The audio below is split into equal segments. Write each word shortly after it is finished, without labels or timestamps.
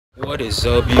What is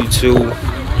up, YouTube?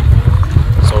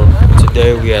 So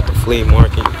today we at the flea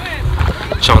market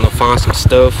trying to find some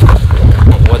stuff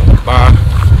on what to buy.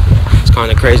 It's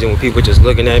kind of crazy when people just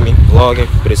looking at me vlogging,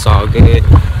 but it's all good.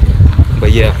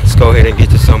 But yeah, let's go ahead and get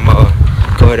to some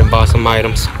go ahead and buy some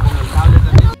items.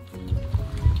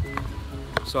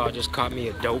 So I just caught me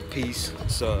a dope piece.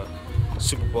 It's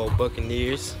Super Bowl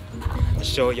Buccaneers. I'll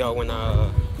show y'all when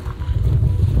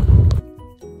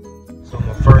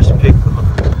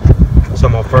So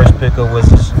my first pickup was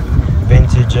this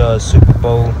vintage Super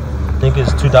Bowl. I think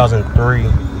it's 2003.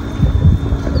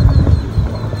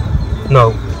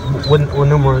 No, what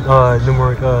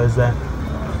numeric is that?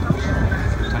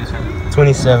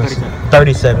 27.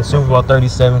 37. Super Bowl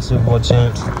 37. Super Bowl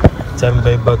champs. Tampa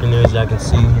Bay Buccaneers. Y'all can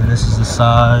see, and this is the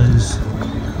size.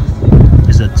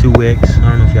 It's a 2X. I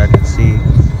don't know if y'all can see.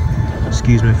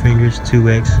 Excuse my fingers.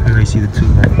 2X. And you see the 2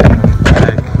 right back.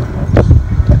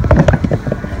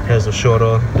 Has the short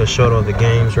of the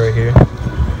games right here,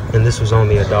 and this was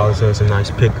only $1, so it's a nice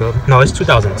pickup. No, it's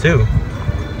 2002.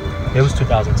 It was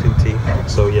 2002 T.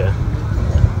 So yeah,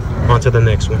 on to the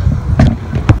next one.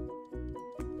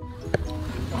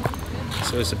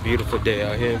 So it's a beautiful day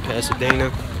out here in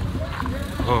Pasadena.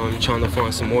 Trying to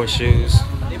find some more shoes.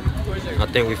 I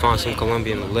think we found some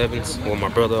Colombian 11s. Well, my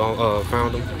brother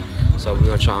found them, so we're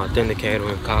gonna try to authenticate them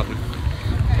and cop them.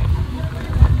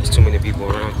 There's too many people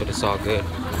around, but it's all good.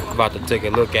 About to take a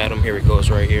look at them. Here it goes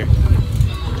right here.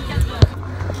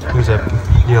 Who's that?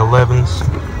 The 11s.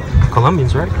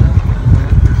 Colombians, right?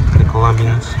 The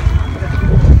Colombians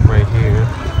right here.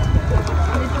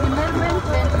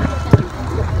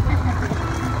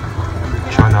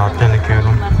 Trying to authenticate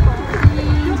them.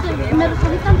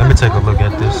 Let me take a look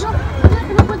at this.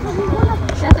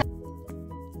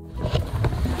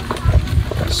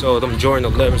 So them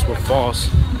Jordan 11s were false.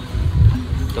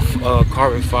 The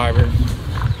carbon fiber.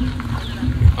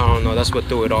 I don't know, that's what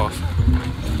threw it off.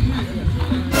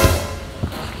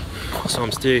 So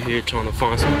I'm still here trying to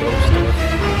find some dope stuff.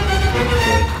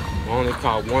 But I only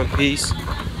caught one piece.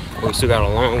 But we still got a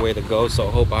long way to go, so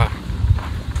I hope I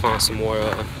find some more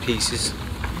pieces.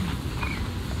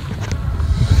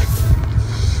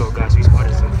 So guys, we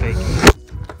spotted some fakies.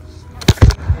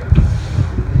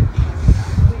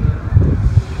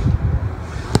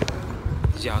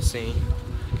 As y'all seen.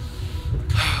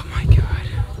 Oh my god.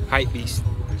 Hype beast.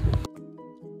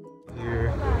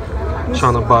 Here,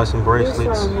 trying to buy some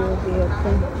bracelets.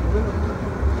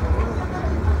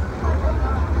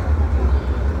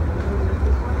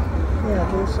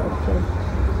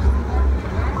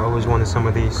 I always wanted some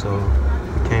of these, so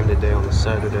we came today on a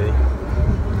Saturday.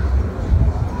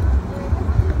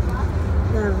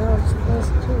 Yeah, that's close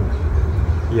too.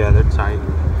 Yeah, they're tight.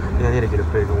 Yeah, I need to get a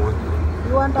bigger one.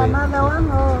 You want another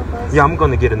one or? Yeah, I'm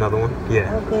gonna get another one.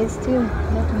 Yeah. Okay, still.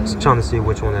 Just trying to see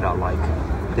which one that I like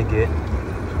to get.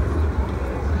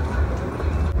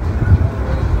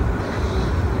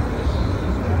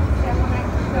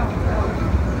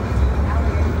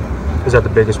 Is that the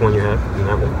biggest one you have in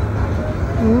that one?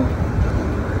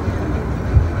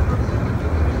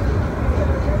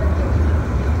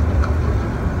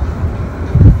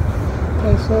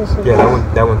 Okay, yeah,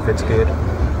 that one fits good.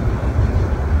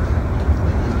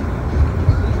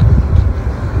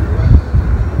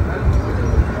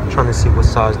 Trying to see what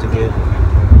size to get.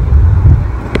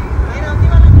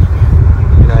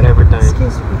 You got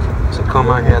everything. So come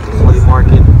out here at the flea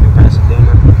market in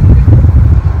Pasadena.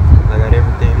 I got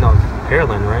everything. No,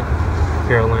 Pearland, right?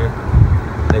 Pearland.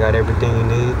 They got everything you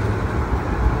need.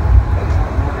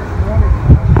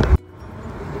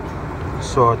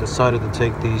 So I decided to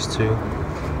take these two.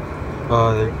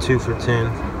 They're 2 for $10.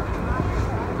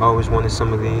 I always wanted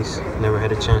some of these. Never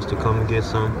had a chance to come and get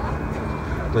some.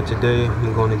 But today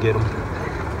I'm going to get them.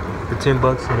 For 10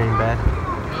 bucks, it ain't bad.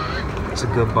 It's a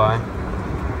good buy.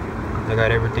 I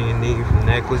got everything you need, from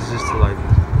necklaces to like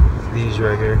these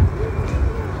right here.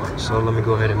 So let me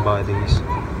go ahead and buy these.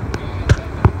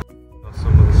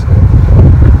 Some of the stuff.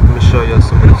 Let me show you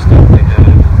some of the stuff they have.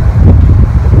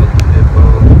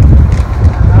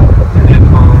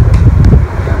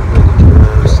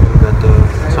 Got the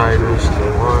tigers, the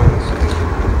ones.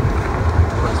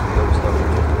 Got some dope stuff in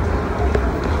there.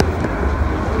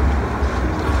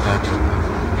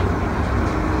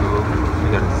 We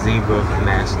got a zebra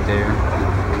mask there.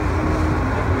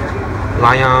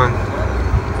 Lion.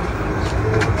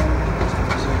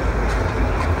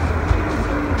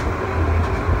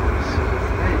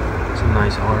 Some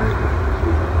nice art.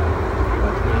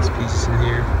 Nice pieces in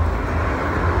here.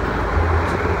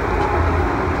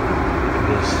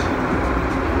 This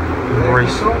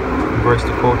embrace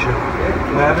the culture.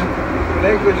 What happened?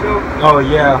 Language show? Oh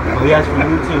yeah, oh yeah, it's from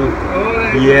YouTube.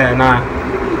 Oh, Yeah, nah,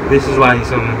 this is like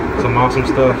some awesome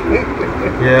stuff.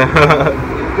 Yeah.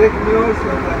 Take me also.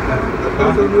 The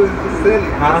person who is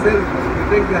selling. Huh? You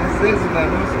take the salesman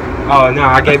also. Oh no,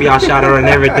 I gave y'all a shout out and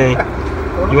everything.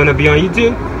 You wanna be on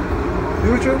YouTube?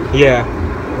 YouTube? Yeah.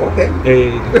 Okay.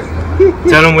 Hey,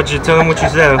 tell them what you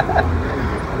sell.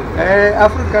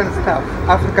 African stuff,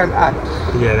 African art.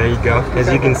 Yeah, there you go.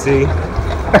 As you can see,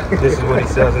 this is what he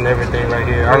sells and everything right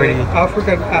here. I already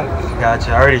African art.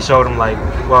 gotcha. I already showed him like,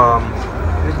 You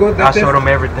got the I showed him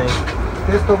everything.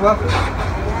 Taste of Africa.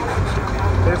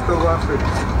 Taste of Africa.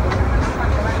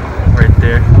 Right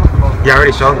there. Yeah, I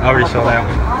already showed that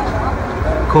one.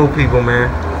 Cool people, man.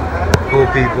 Cool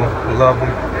people. Love them.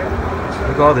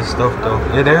 Look at all this stuff though.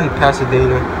 Yeah, they're in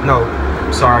Pasadena. No,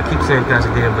 sorry, I keep saying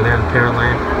Pasadena, but they're in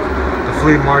Pearland. The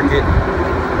flea market.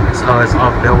 It's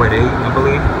off Bellway 8, I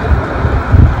believe.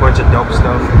 Bunch of dope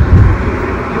stuff.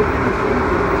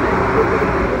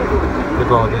 Look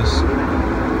at all this.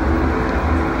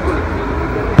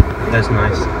 That's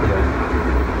nice. Yeah.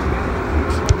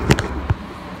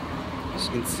 As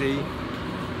you can see,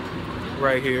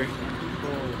 right here.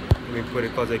 Let me put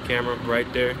it close to the camera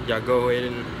right there. Y'all go ahead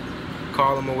and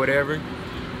call them or whatever.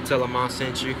 Tell them I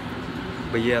sent you.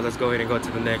 But yeah, let's go ahead and go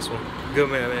to the next one. Good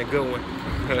man, good one.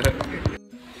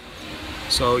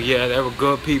 So yeah, they were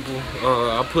good people.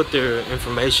 I'll put their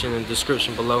information in the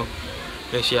description below.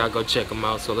 Make sure y'all go check them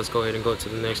out. So let's go ahead and go to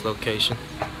the next location.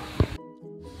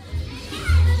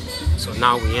 So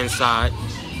now we inside.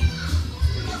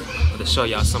 To show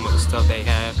y'all some of the stuff they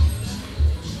have.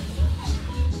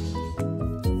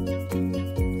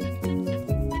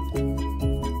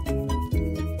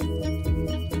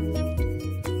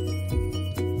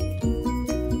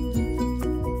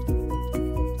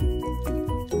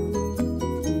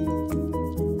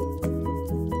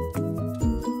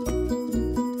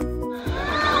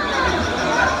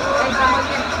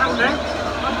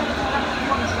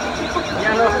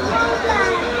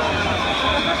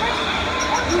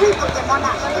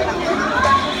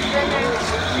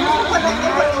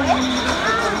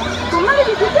 ¿Cómo le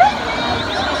dijiste?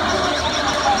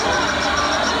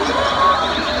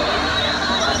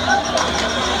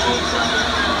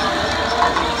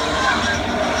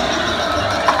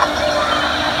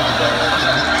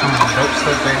 Dope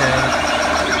stuff they have.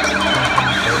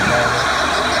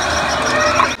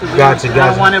 Gotcha. I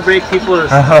don't want to break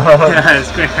people's. Yeah,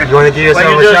 it's great. You want to give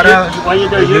yourself a shout out? Why you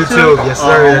do YouTube? Yes,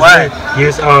 sir. Why?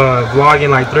 Use vlogging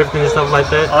like thrifting and stuff like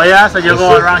that. Oh yeah, so you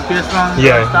go around Houston.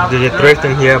 Yeah, did you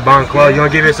thrifting? Yeah, buying clothes. You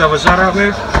want to give yourself a shout out,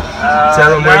 man? Tell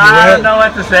them where you I at. don't know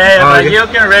what to say, but you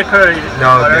can record.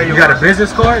 No, you got a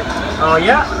business card? Oh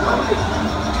yeah.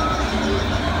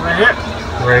 Right here.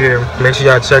 Right here. Make sure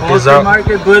y'all check this Wholesale out.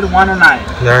 Market Good 109.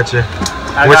 Gotcha.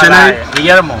 What's your name?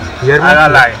 Guillermo. Guillermo? I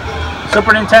got like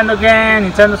Super Nintendo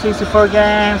game, Nintendo 64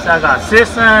 games. I got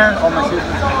systems. All my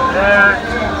systems over there.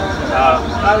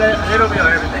 A little bit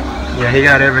of everything. Yeah, he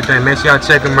got everything. Make sure y'all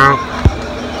check him out.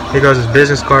 Here goes his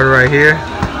business card right here.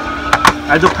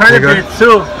 I do credit bid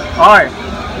too. Alright.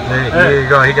 There you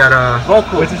go. He got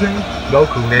Goku. What's his name?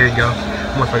 Goku. There you go.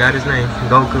 I forgot his name.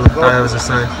 Goku. Thought it was his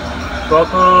son.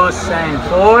 Goku Saiyan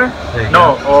 4?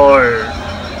 No, or...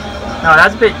 No,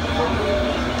 that's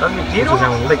That's Vegito?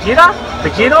 Vegeta?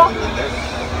 Vegito?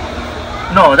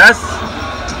 No, that's...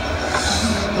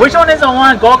 Which one is the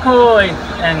one Goku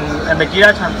and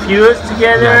Vegeta confused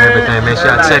together? Yeah, everything. Make sure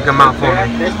y'all check them out for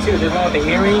me. There's two. There's one with the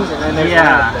earrings and then there's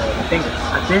one with the...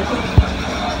 I think...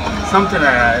 Something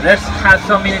like that. There's has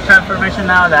so many transformation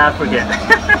now that I forget.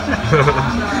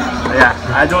 Yeah,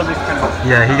 I do this kind of.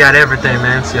 Yeah, he got everything,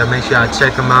 man. So make sure y'all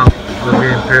check him out over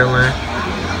here in Pearland.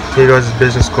 Here goes his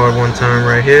business card one time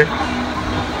right here.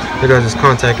 Here goes his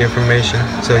contact information.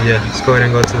 So yeah, let's go ahead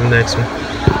and go to the next one.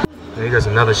 Here goes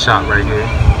another shop right here.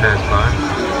 Pass by.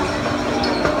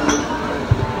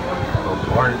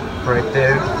 Art right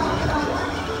there.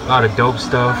 A lot of dope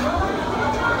stuff.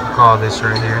 Call this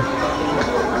right here.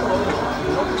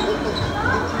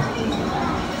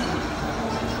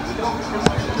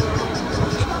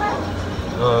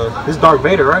 This is Darth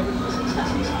Vader, right?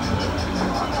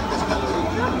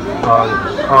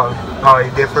 Oh,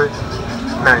 he's different.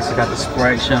 Nice, you got the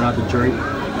Sprite. Shout out to Drake.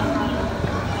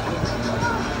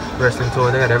 Wrestling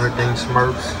toy, they got everything.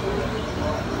 Smurfs.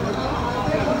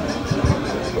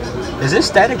 Is this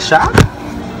Static Shock?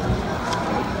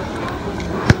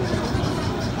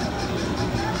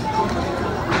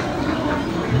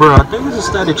 Bro, I think this is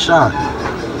Static Shock.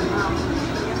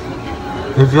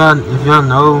 If y'all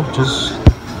know, just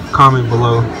comment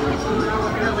below.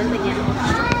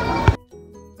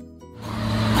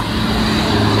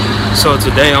 So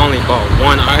today I only bought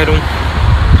one item.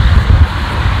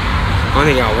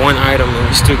 Only got one item, and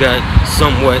we still got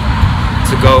somewhat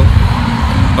to go.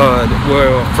 Where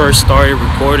I first started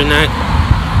recording that,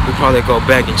 we'll probably go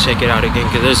back and check it out again,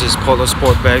 because there's this Polo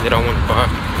Sport bag that I want to buy.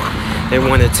 They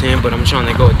wanted 10, but I'm trying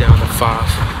to go down to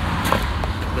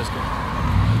 5. Let's go.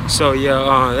 So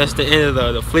yeah, that's the end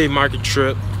of the flea market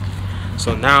trip.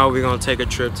 So now we're gonna take a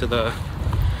trip to the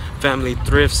family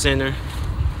thrift center.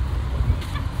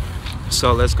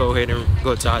 So let's go ahead and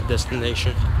go to our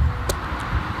destination.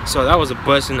 So that was a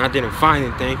bust and I didn't find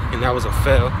anything, and that was a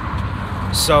fail.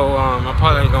 So I'm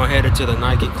probably gonna head into the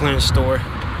Nike clearance store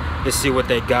to see what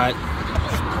they got.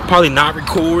 Probably not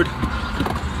record,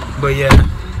 but yeah.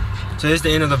 So this is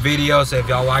the end of the video. So if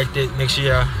y'all liked it, make sure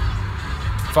y'all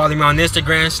follow me on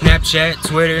Instagram, Snapchat,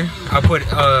 Twitter. I'll put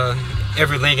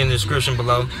every link in the description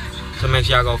below, so make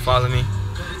sure y'all go follow me.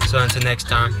 So until next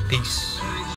time, peace.